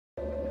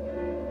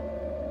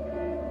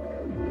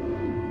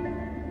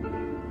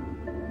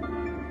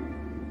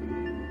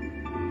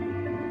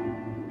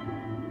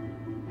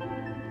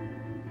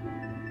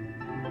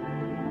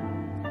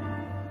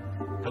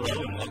Hello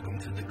and welcome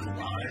to the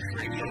Collage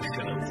Radio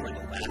Show for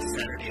the last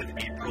Saturday of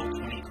April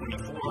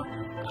 2024.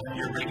 I'm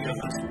your radio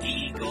host,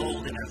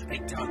 dgold, and I've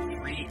picked out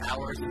 3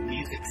 hours of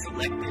music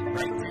selected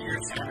right for your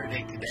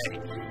Saturday today.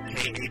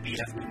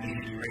 KABF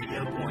Community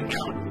Radio going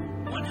out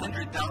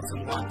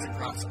 100,000 watts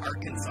across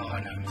Arkansas,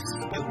 and I'm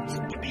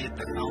stoked to be at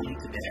the helm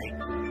today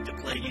to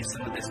play you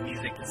some of this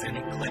music. It's an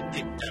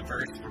eclectic,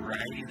 diverse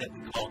variety that we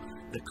call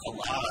the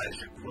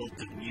collage, a quilt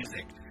of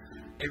music.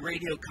 A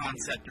radio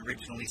concept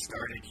originally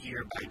started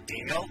here by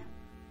Dale,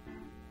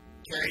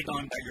 carried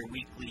on by your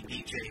weekly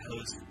DJ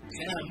host,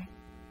 Tim.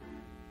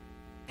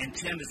 And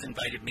Tim has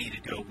invited me to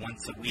go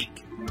once a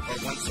week or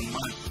once a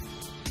month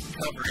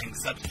covering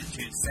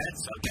substitute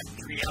sets. So I've got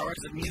 3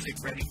 hours of music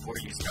ready for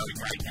you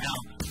starting right now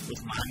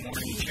with my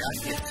morning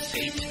jacket.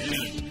 Stay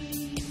tuned.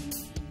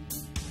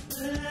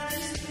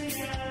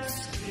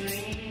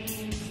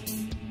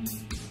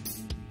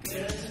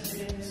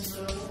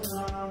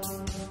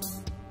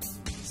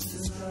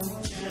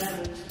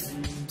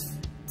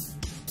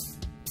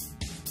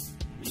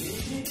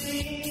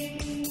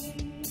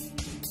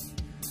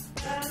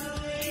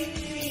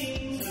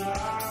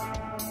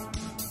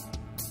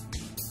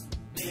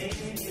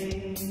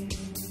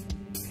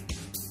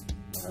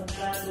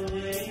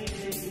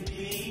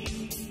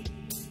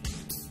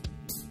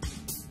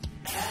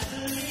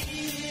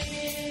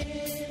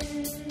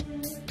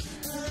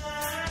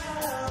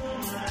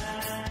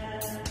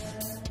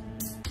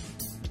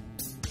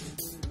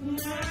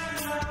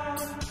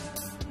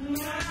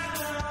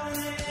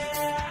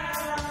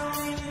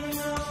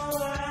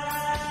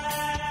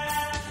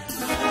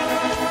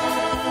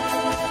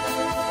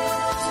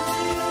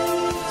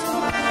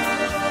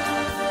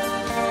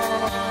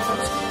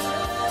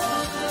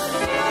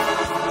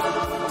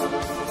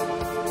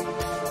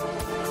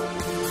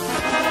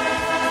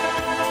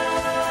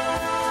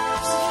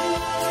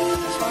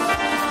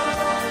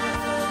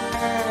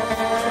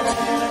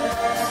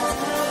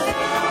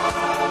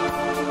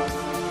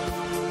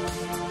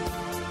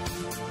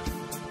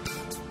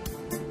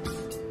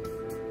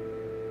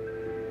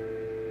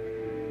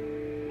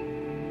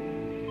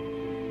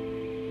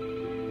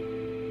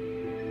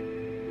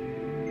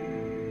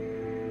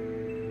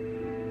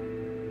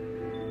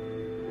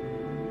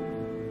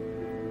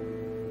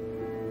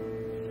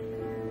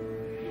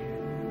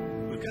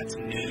 Got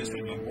some news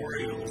and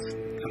memorials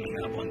coming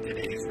up on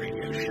today's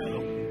radio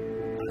show.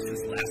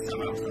 Since the last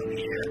time I was on the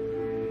air,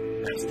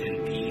 rest in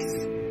peace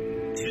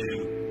to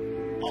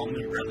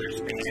Allman Brothers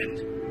Band,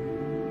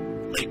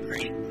 late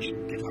great lead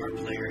guitar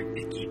player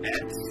Dickie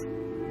Betts.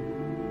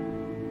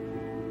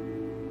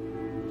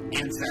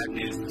 And sad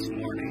news this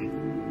morning,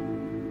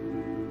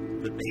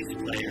 the bass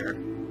player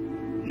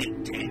Nick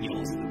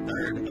Daniels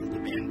III of the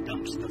band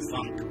Dumps the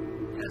Funk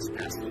has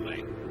passed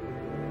away.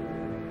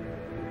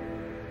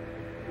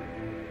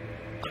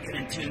 I'll get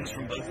in tunes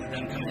from both of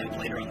them coming up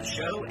later on the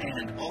show,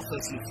 and also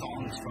some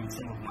songs from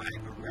some of my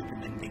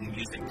recommending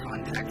music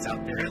contacts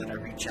out there that I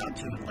reach out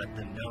to and let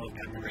them know I've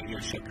got the radio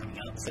show coming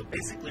up. So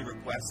basically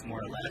requests more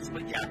or less,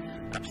 but yeah,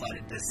 I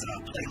plotted this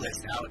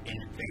playlist out in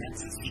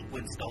advance and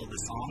sequenced all the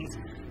songs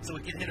so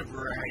we can hit a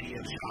variety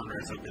of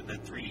genres over the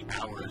 3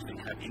 hours and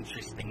have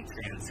interesting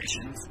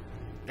transitions.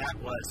 That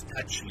was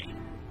Touch Me.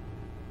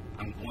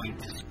 I'm going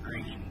to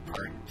screen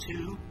part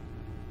 2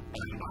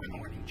 of My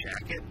Morning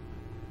Jacket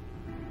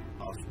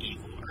of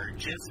Evil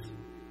Urges.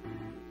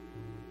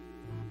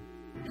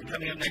 And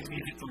coming up next,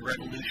 music from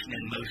Revolution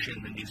in Motion,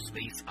 the new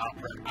space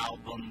opera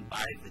album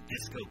by the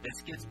Disco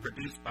Biscuits,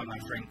 produced by my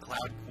friend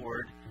Cloud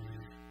Chord.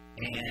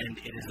 And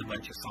it is a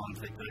bunch of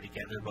songs that go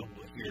together, but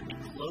we'll hear the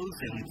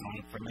closing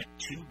song from it,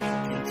 To Be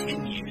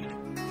Continued,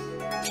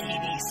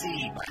 TDC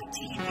by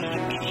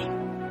TVB.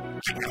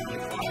 Check out the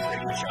Collage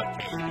Radio Show,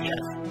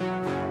 KABF.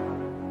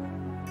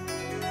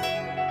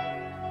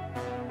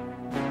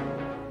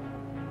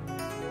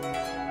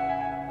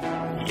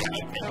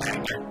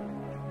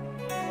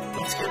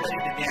 Let's get ready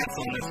to dance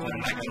on this one.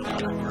 I got a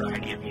lot of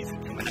variety of music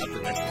coming up,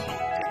 and this one will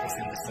take us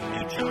into some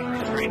new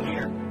genres right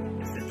here.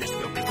 It's the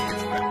Disco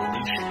Biscuits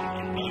Revolution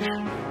in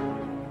Motion.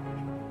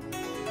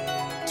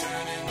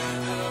 Turning the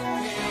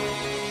page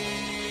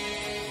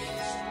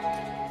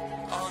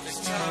on this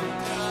top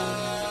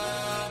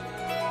top,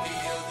 the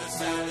other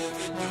side of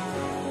the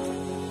door.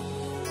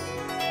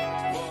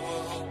 What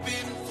we're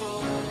hoping for,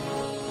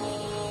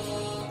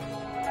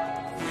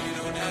 we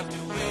don't have to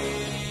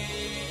wait.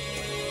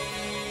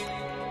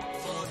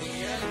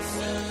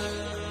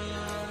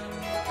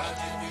 How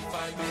did we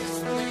find this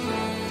place?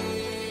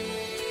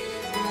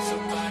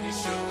 Somebody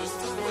show us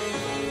the way.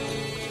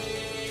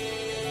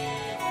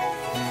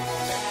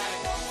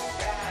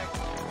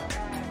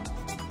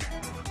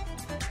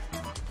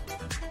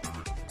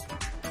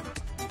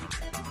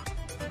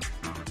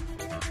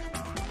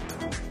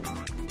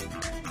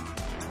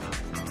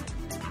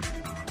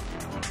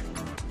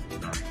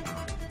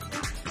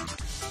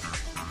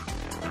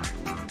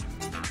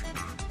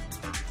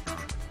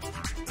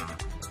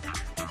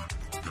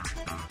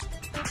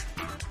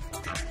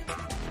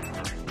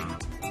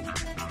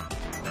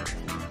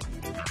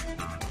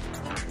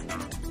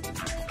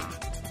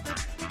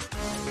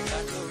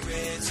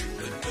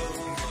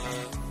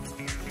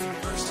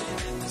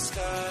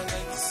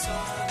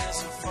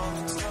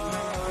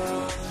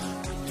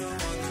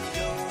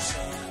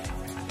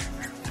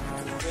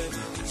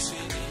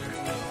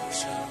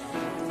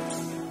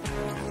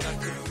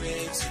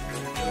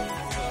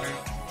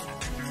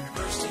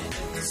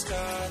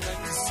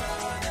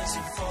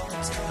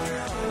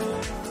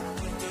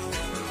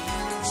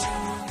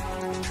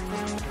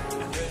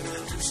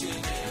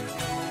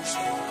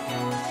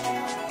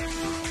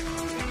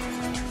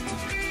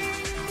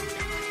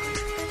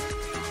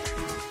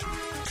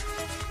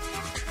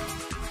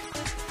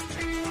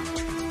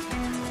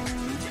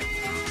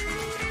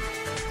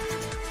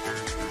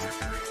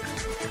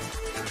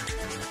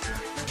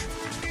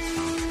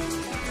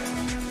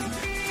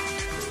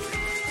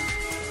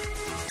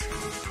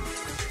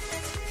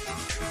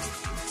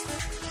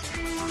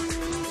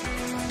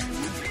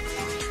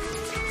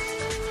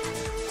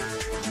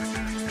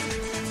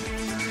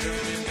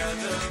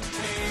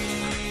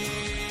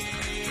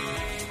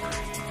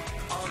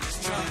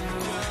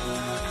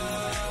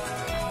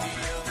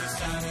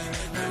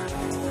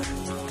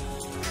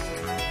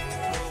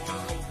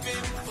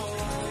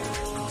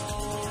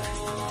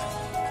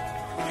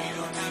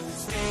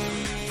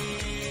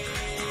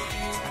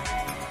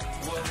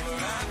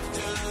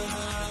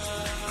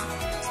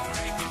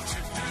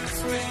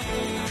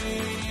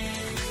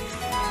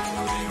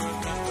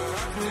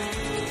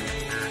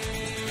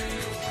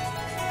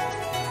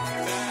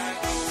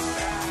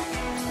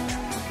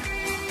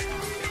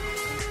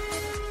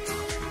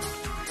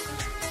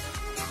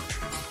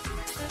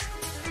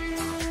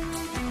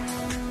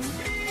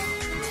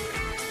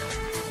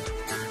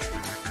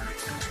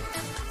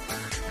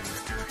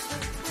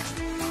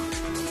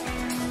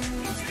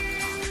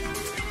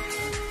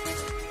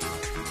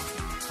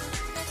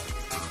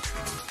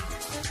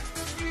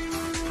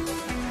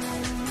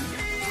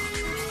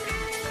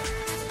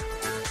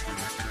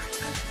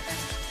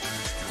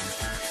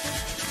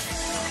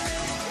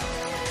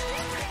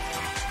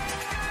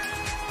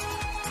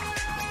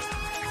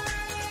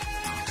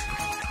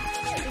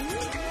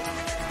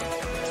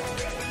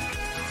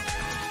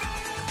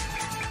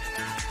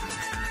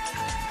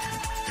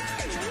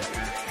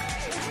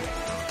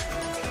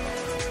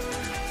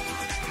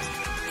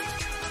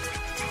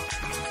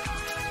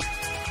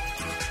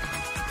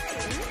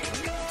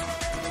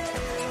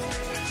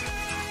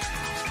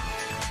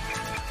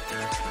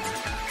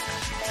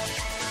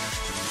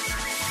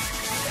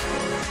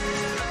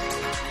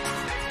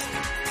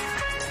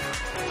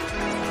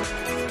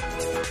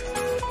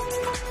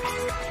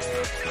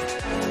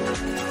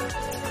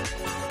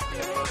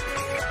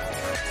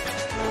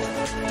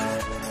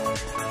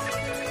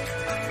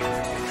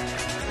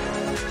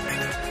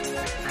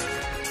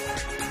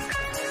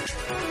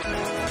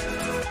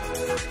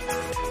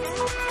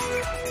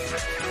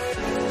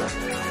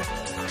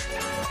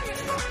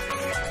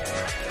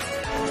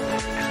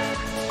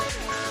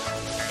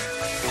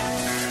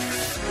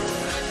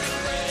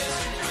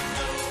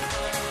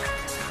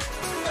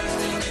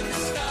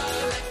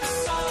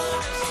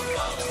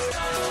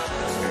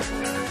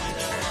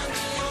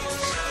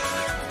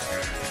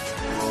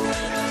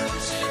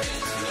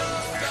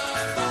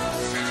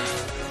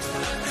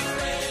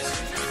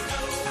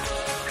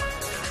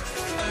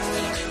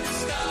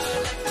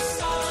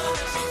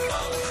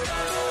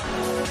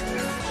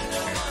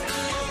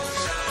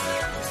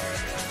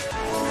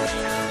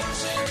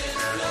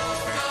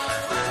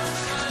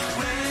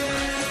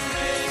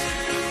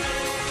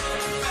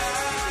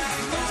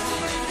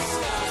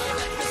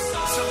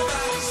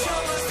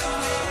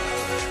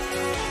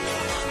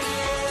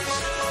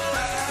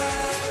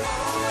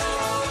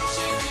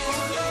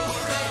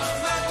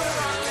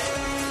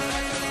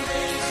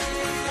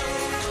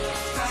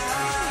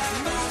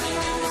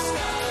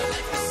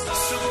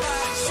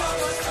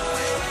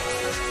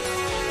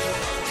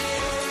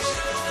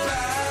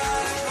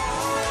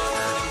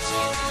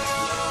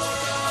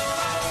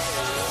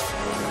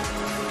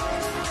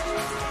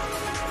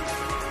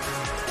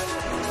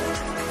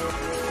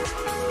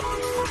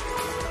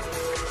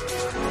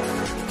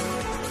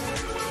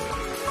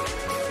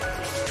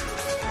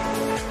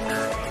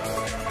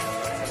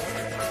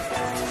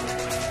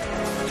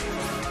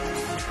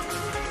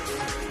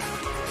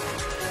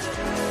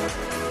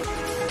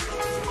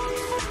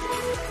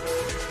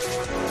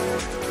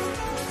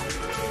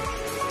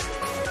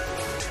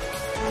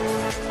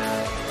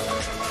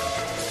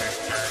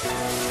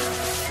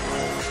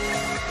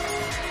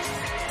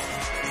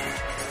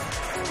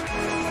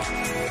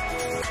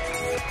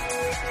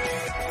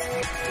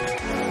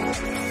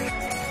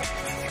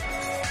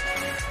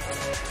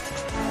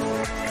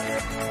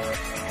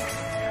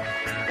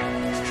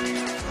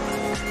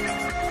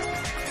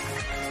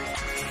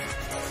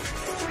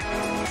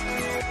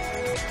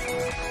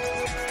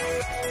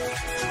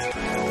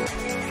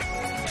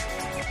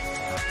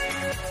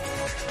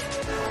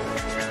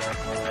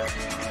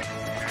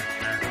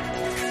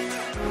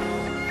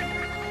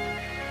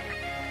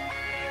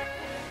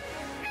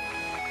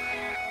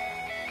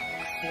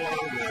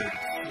 forward,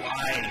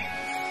 flying,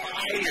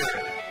 fire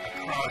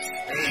across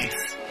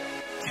space,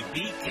 to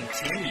be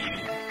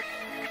continued,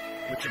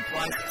 which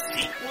implies a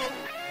sequel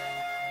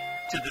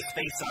to the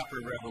space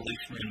opera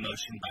Revolution in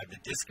Motion by the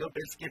Disco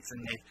Biscuits,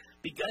 and they've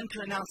begun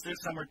to announce their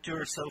summer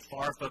tour so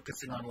far,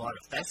 focusing on a lot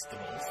of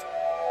festivals.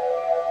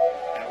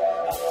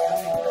 Our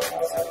upcoming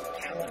concert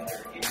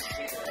calendar is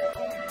shared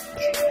on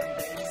Jam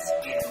Days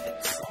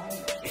and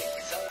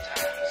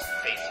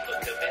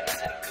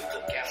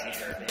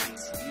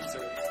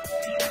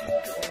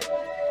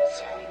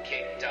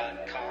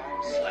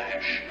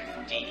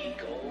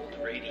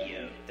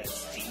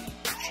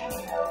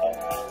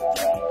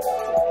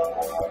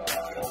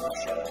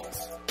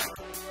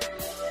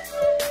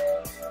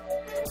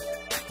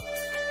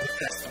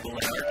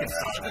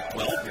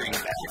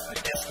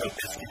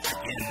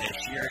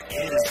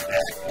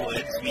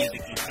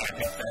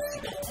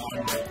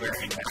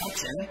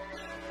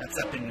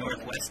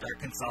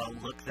Arkansas.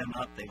 Look them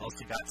up. They've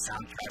also got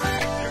soundtrack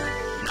actor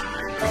 9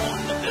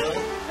 on the bill.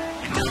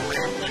 And now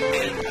Maryland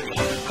band by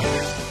Allman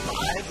Brothers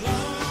 5.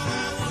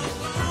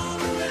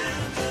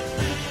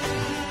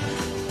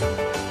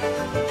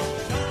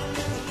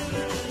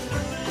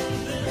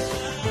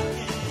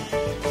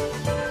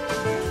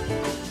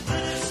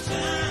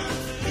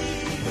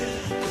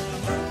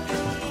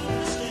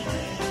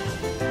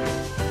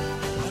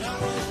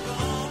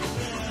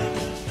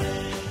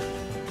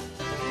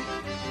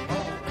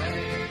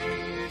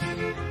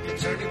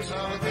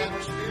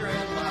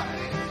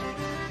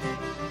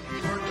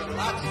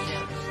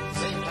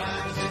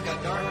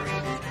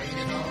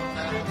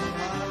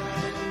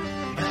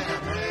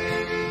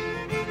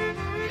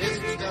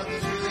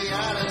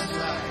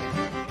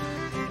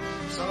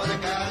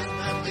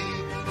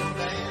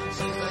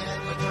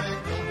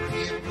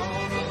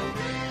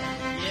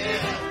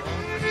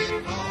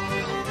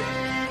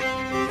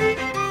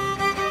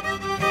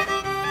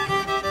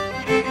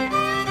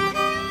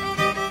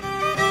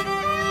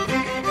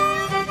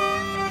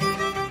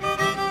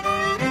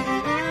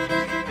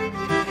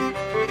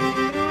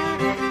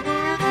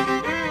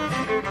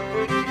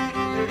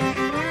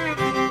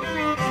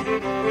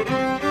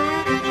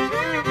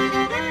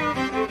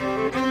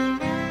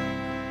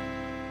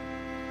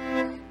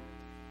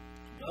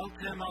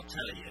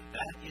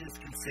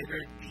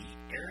 Considered the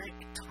Eric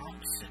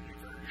Thompson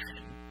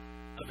version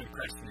of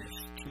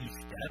Impressionist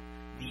two-step,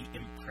 the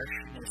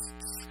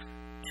Impressionists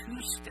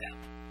two-step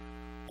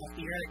off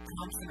the Eric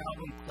Thompson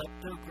album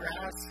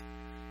Kleptograss.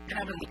 And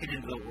I've been looking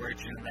into the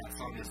origin of that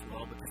song as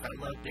well because I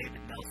love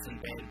David Nelson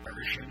Band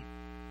version.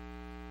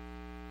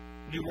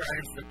 New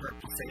Rise, the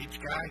Purple Sage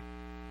guy.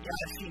 Yeah,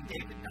 I've seen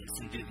David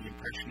Nelson do the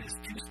Impressionist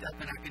two-step,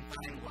 and I can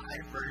find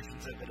live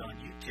versions of it on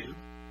YouTube,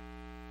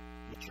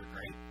 which are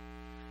great.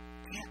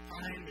 Can't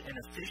find an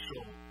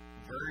official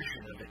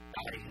version of it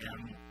by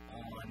him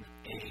on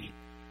a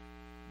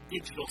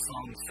digital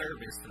song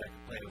service that I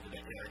can play over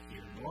the air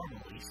here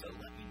normally, so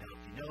let me know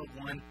if you know of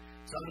one.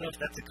 So I don't know if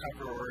that's a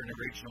cover or an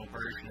original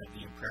version of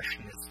the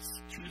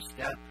Impressionists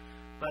two-step,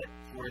 but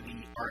for the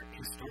art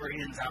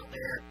historians out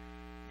there,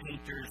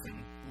 painters and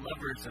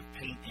lovers of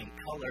paint and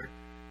color,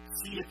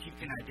 see if you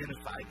can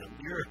identify the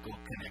lyrical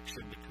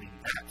connection between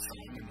that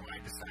song and why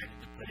I decided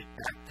to put it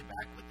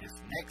back-to-back with this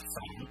next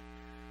song,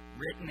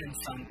 written and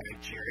sung by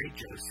Jerry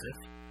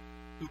Joseph,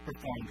 who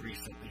performed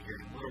recently here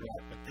in Little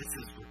Rock, but this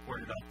is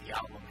recorded off the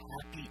album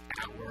Happy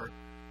Hour,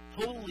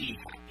 Holy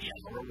Happy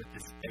Hour, with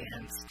his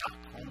band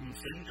Stockholm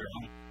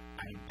Syndrome,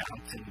 I'm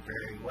Bouncing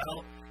Very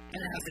Well, and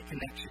it has a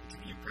connection to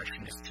the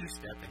Impressionist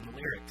two-step in the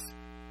lyrics.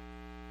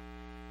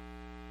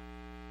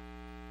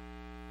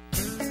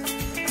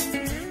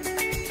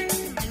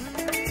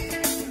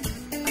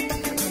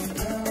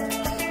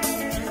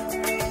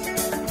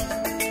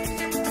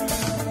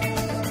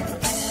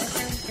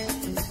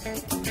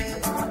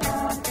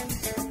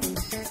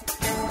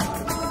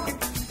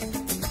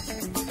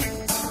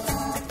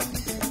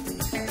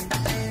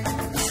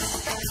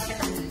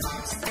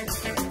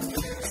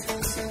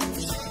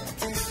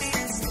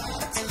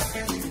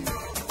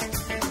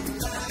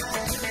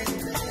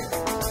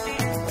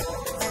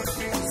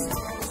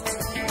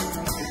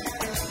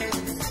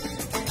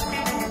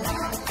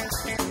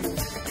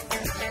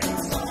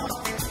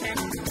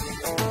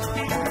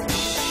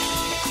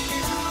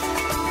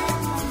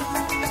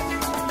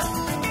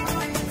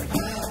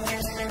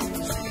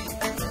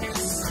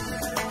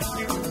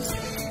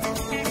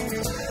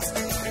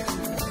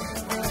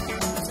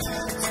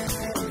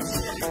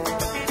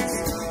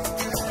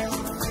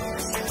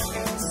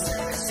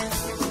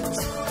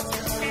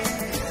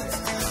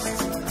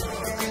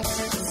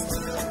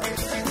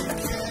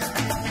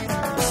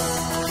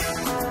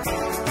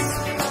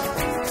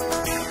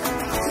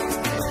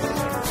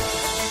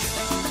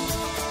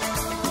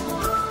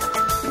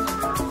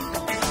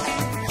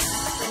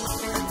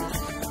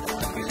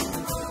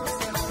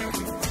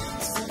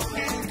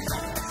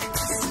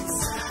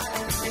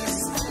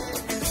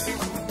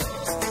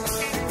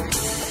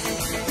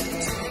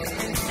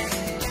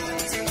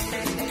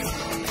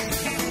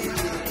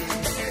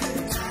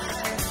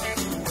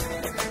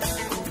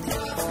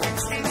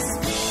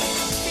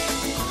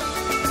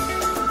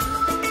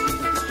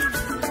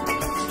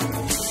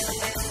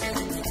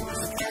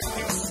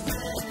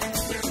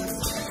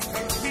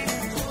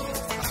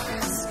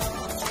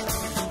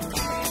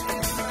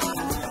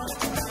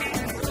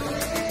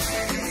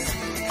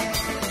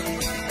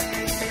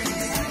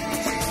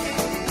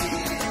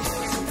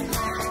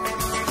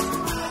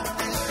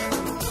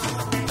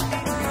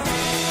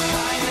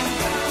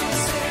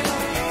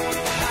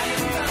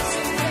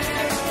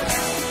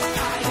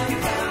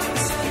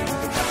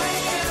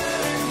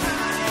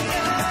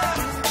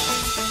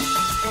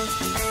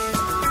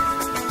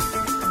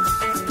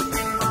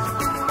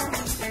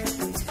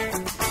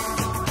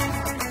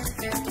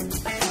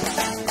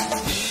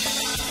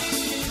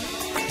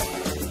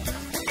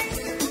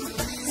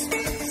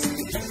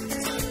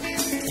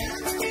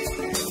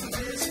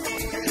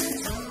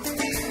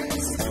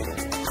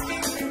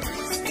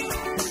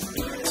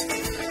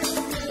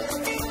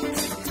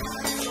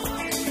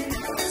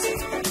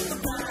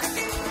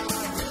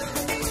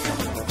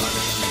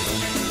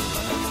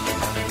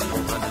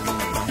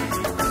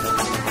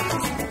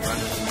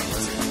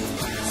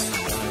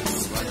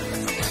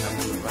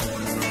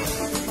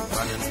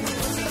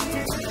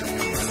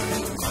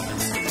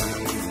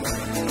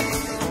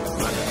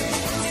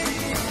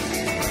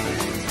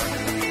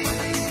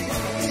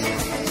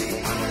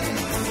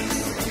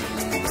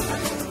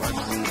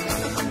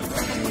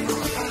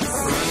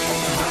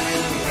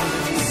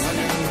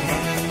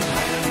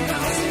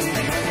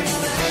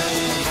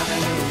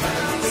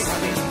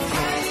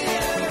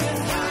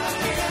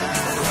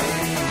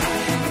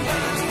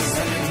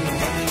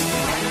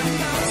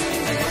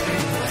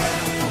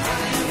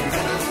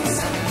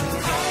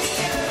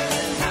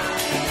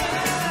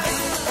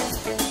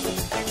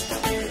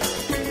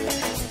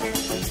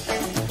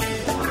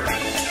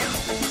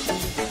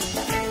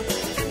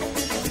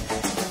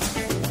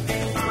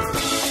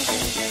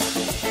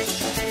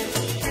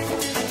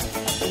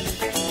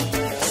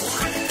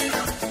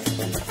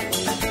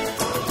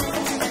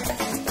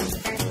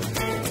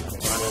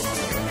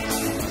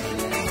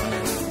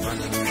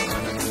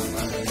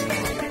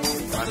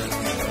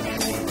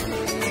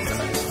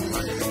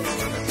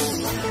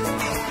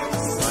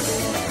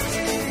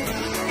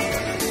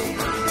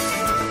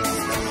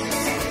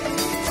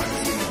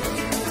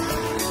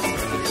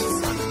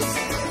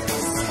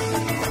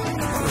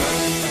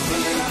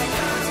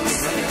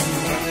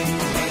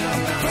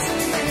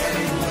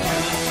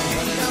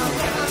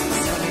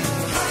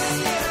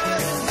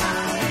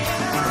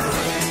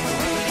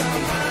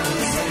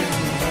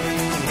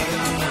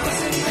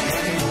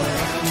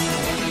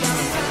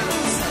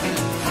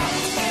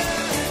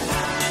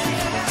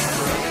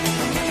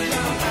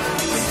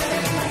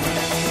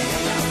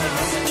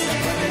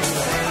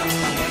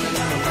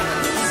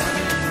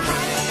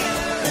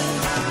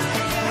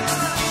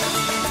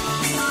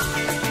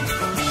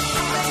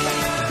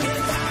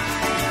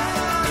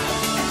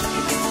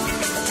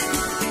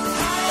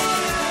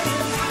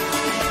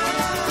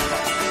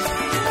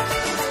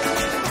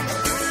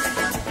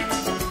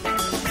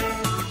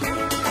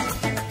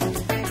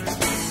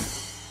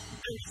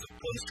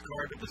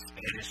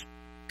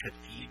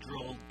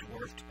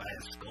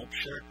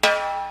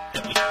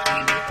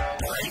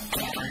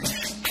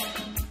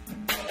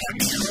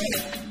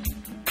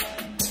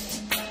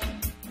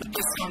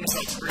 song is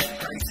called Earth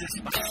Crisis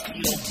by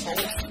Steel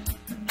Pulse.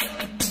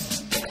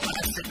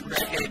 Classic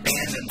reggae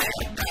band, and they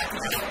have back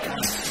right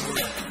on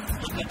tour.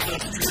 Look up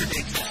those tour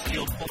dates of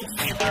Steel Pulse,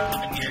 see if they're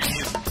coming near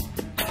you.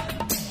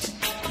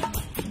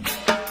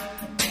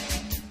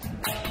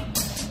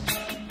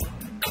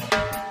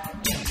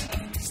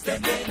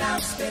 Stepping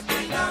out,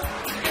 stepping out.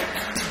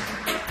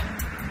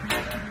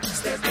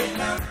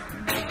 Stepping out.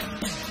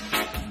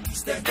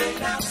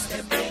 Stepping out,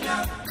 stepping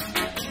out.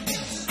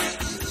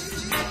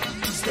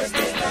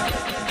 Stepping out.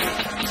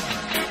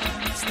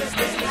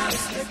 Stepping out,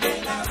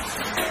 stepping out.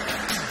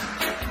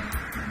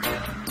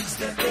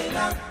 Stepping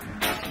out.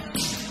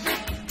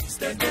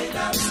 Stepping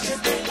out,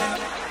 stepping out.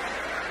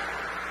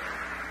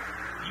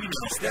 You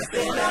know,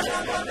 stepping out.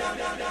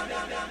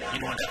 You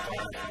know what that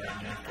part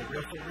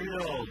is, for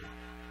real.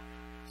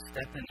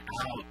 Stepping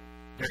out.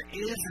 There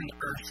is an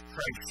Earth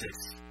crisis.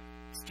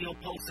 Steel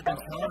Pulse have been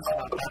telling us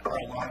about that for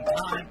a long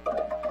time.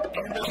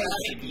 And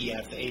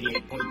KABF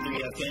 88.3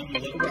 FM,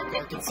 Little Rock,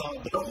 Arkansas,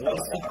 the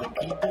voice of the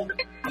people.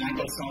 Find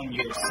us on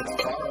your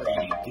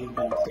Safari,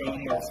 Google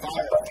Chrome, or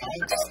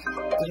Firefox.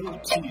 Go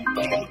to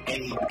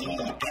KABF.org.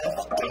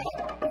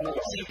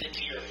 Send it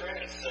to your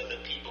friends so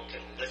that people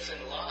can listen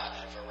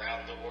live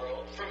around the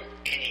world from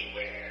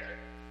anywhere.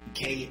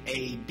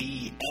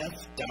 KABF.org.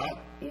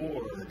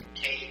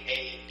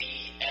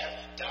 KABF.org.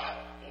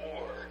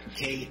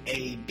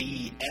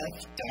 KABF.org.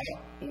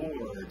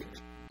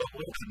 But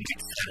what's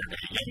next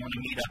Saturday? You want to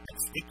meet up at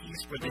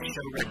Sticky's for the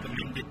show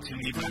recommended to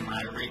me by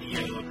my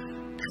radio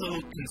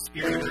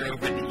co-conspirator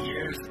over the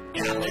years,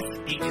 Dallas.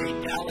 DJ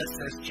Dallas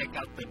says check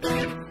out the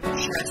band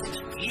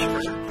Chest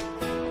Fever.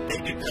 They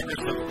do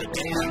covers of the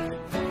band.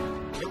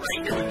 But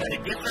right here we got a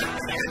different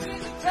band.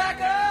 Back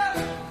up.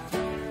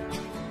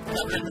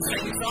 Covering the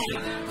same song.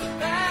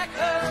 Back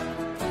up.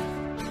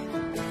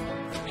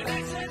 And I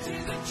said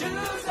she's a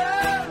chooser.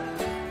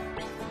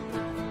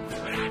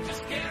 But I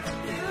just can't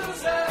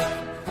refuse her.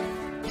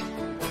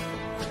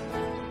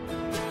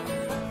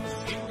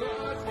 She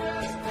was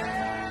just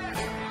there,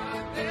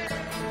 out there.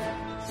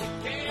 She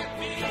can't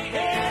be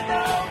here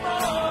no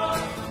more.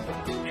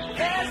 And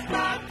left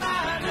my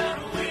mind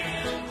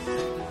unwheels.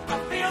 I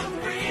feel the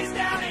breeze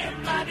down in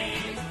my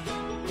knees.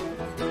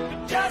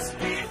 But just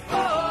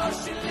before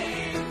she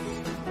leaves,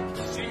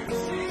 she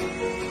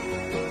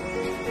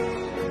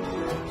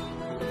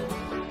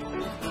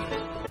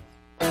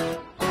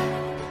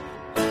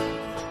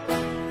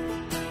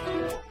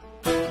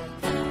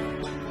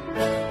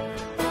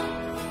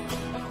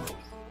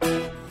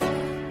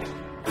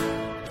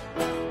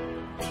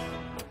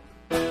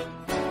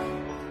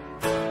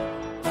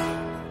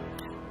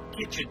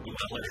Kitchen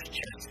Dwellers,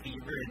 Chest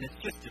Fever, and it's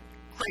just a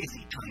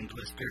crazy tongue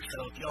twister, so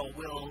if y'all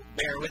will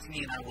bear with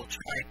me and I will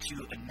try to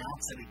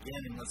announce it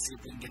again and let's see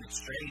if we can get it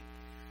straight.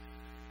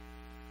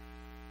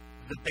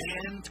 The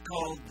band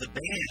called The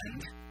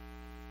Band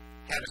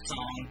had a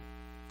song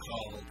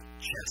called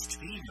Chest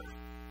Fever,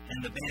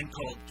 and the band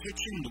called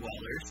Kitchen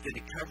Dwellers did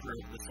a cover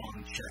of the song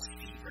Chest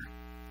Fever.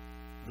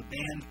 The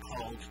band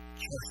called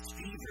Chest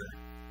Fever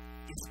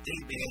is a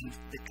band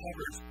that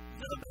covers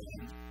The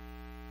Band.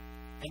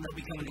 And they'll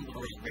be coming to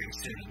Little Rock very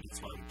soon, and that's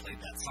why we played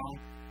that song.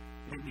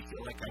 Made me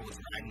feel like I was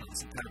riding on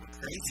some kind of a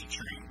crazy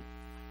train.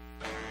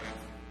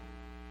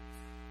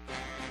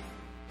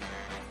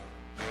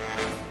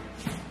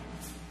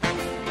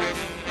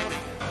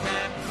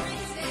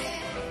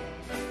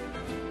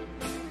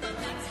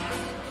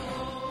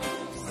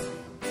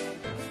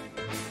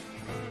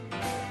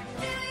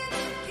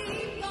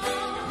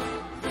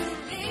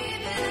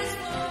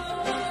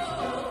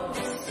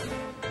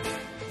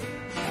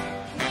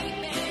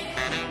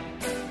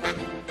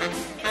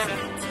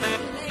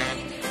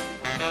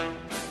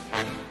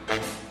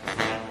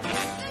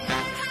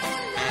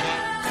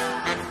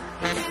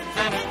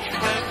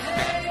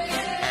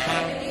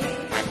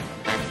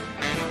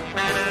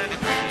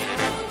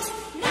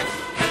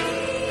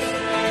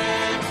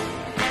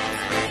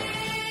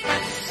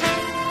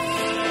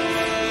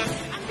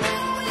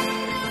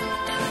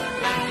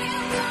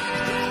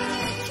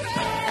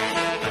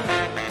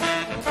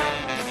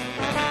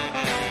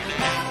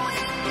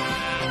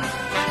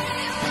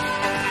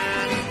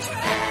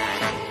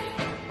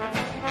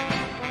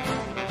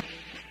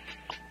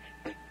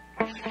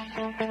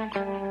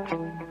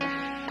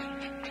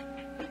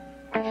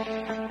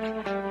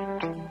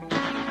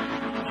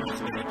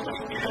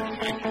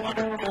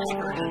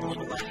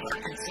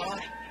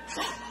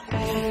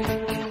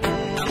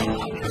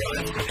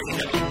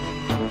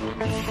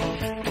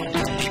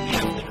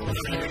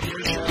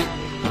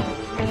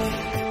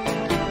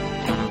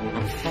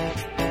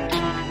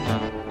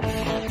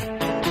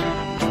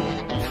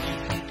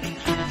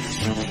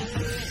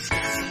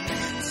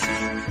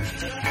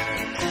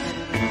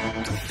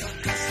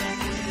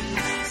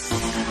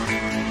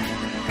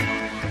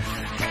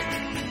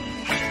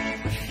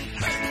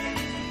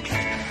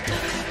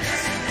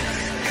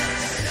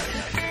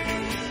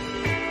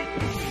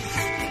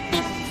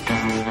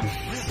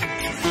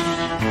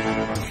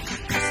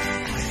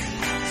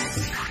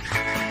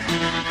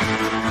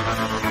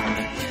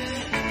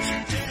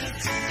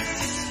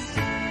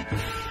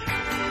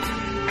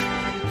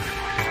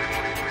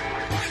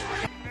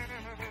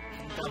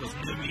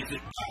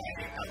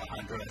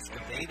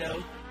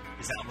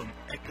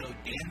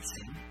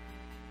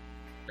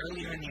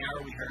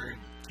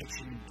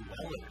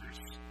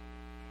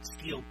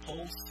 Steel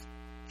Pulse,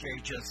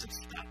 Jerry Joseph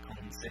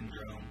Stockholm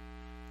Syndrome,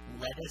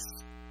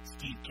 Lettuce,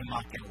 Steve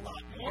Kimmock, and a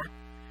lot more.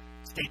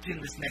 Stay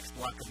tuned this next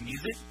block of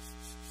music.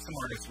 Some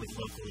artists with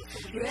local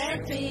affiliations.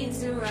 Red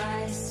beans and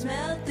rice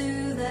smell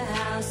through the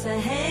house. I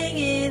hang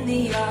in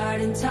the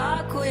yard and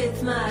talk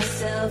with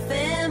myself.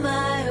 Am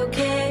I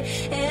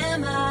okay?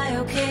 Am I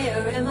okay?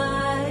 Or am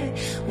I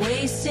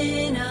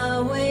wasting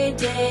away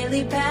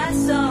daily?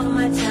 Pass all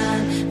my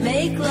time,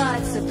 make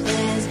lots of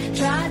plans,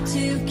 try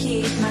to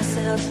keep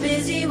myself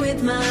busy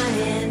with my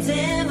hands.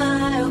 Am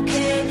I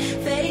okay?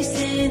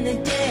 Facing the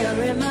day,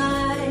 or am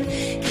I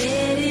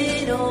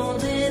getting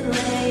old and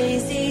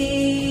lazy?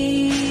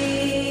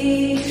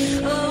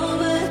 Oh,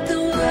 but the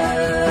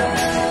world,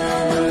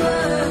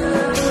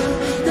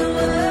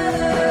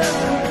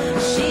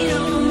 she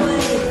don't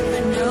wait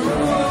for no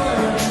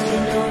one. You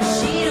know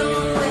she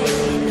don't wait,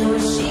 you know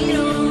she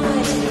don't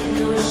wait, you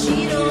know she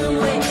don't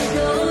wait.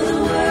 No, the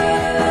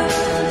world,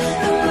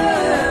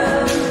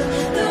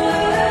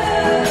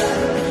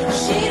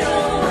 she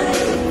don't wait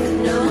for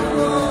no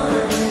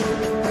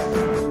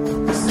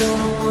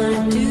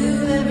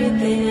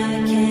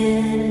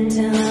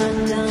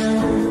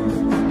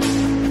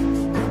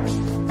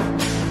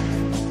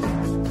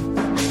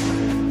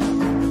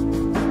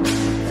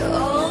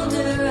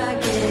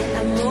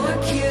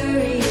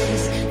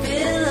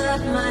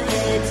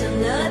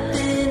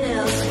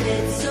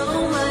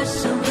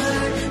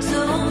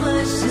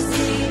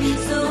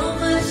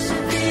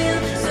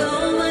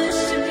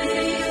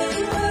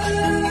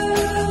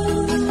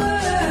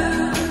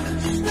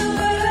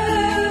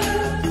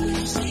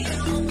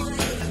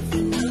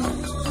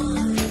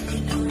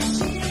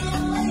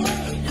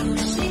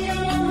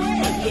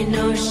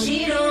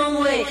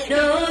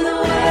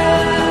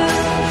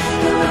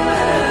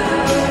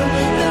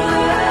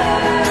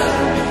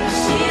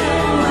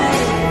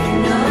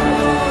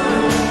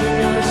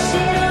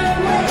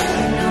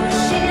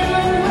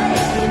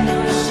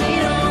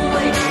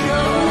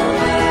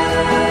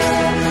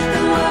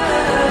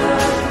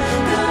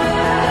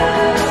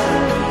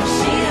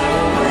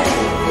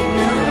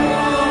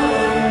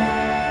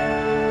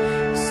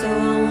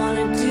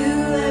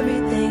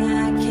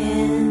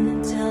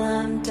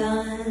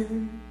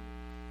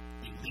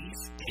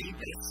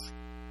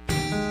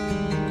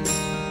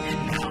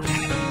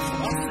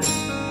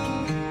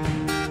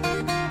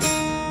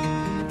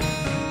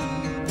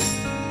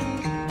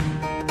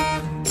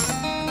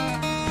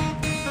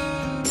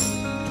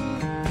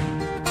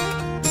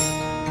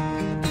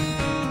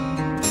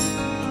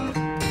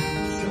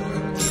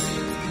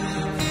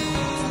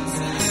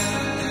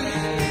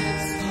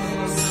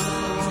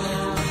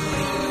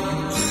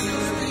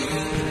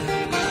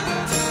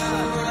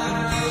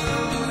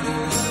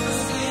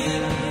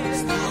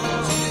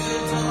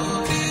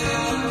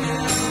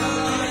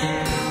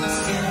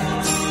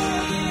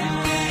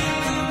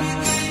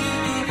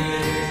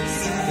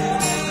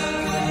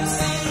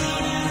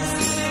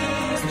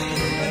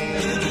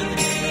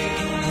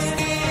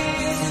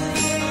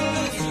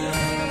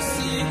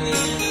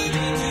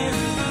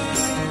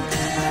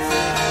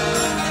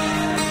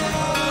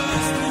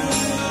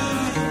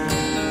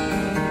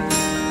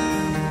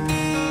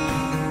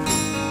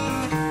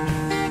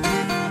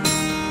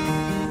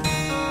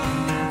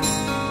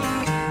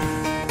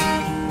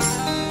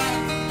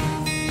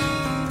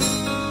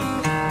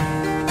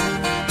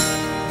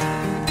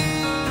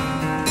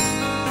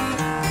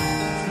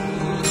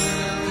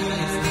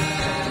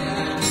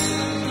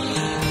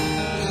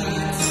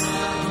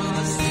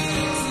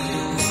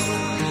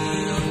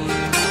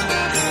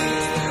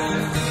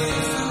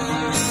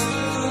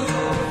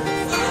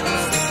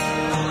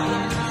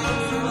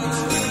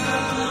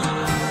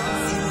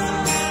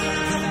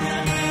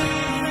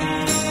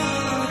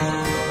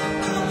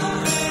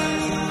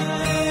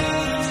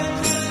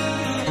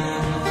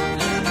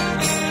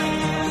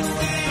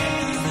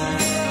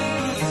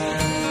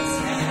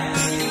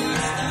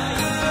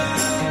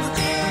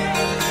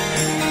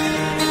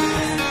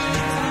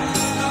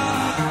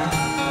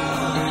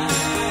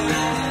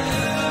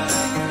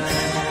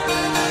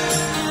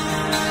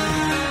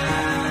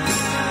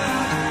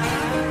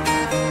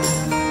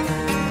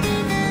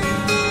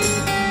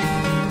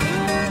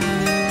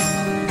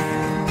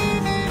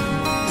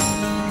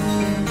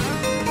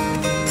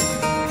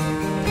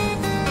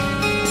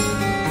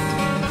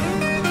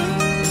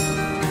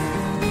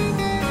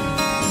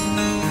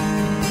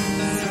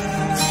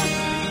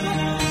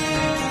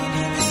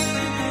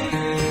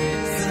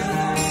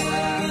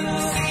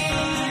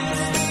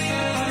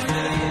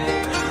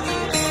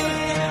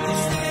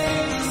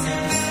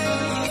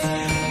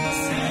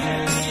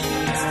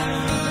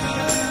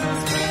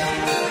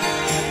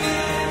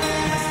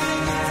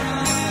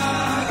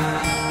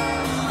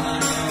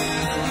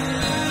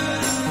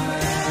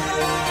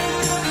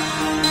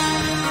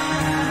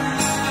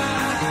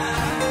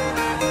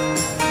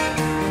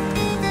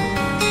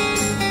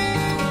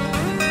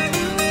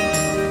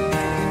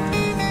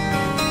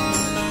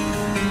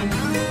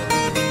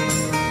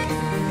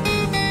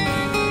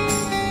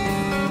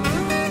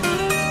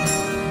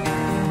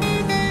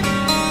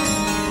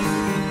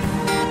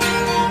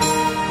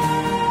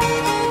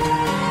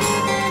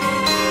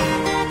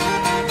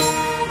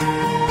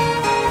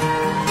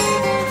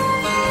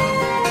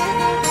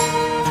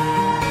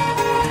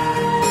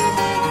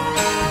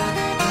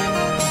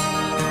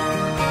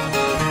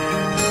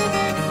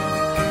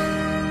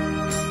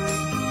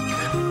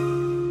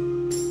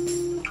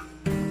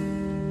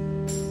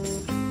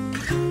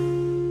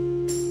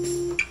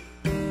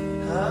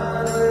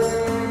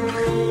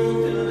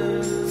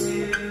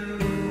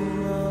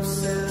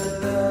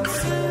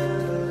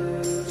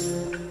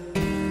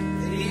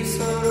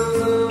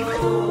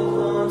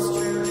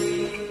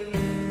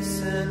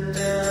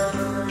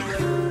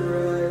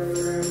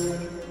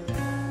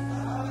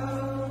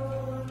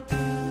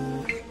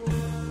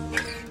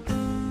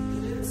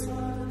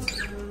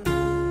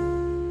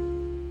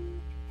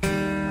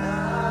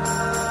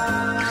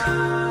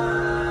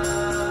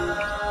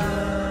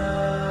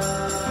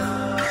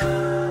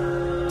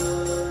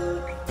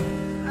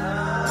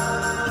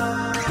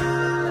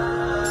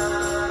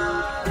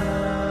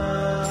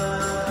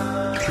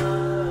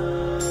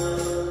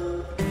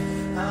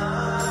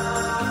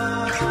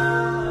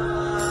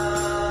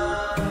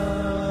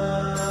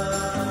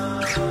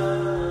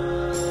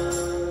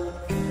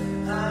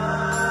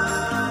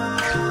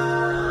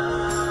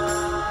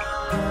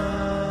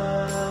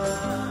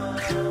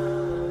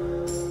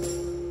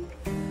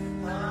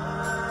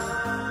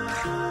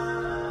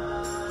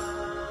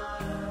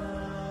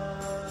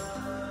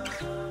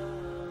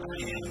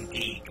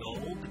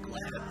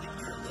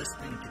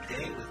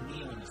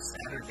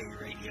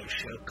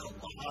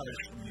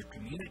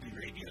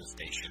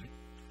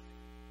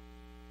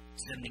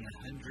sending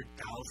 100,000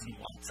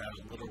 watts out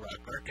of Little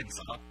Rock,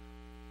 Arkansas,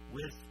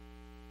 with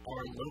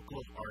our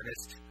local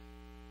artist,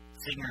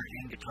 singer,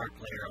 and guitar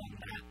player on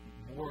that.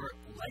 More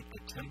Like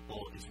a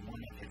Temple is one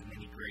of his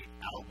many great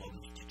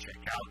albums to check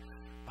out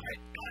by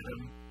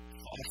Adam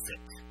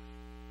Fawcett.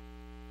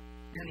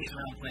 And he's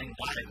around playing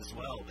live as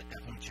well, but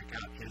definitely check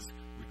out his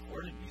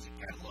recorded music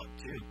catalog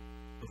too.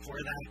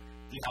 Before that,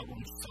 the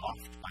album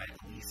Soft by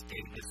Elise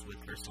Davis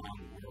with her song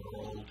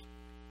World.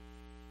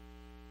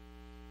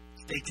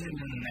 Stay tuned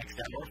in the next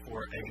hour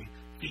for a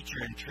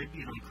feature and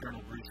tribute on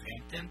Colonel Bruce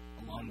Hampton,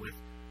 along with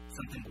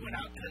something going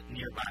out to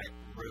nearby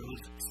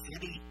Rose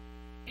City,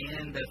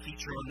 and a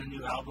feature on the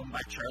new album by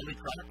Charlie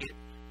Crockett.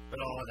 But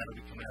all of that will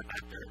be coming up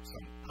after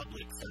some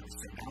public service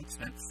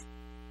announcements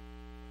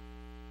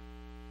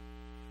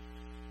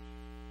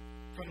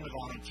from the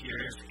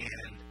volunteers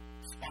and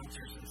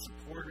sponsors and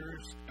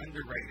supporters,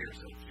 underwriters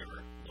of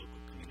your local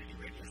community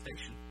radio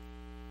station.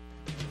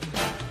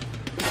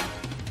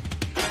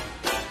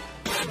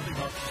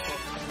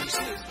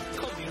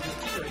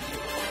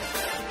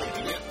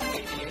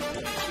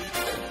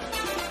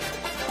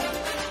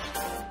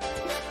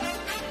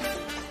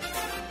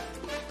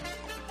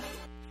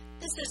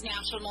 This is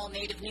National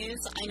Native News.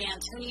 I'm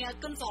Antonia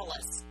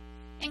Gonzalez.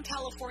 In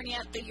California,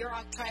 the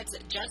Yurok tribe's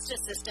justice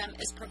system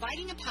is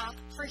providing a path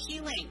for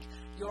healing.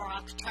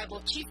 Yurok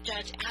Tribal Chief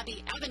Judge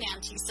Abby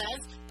Abenanti says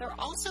they're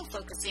also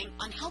focusing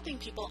on helping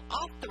people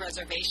off the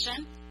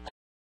reservation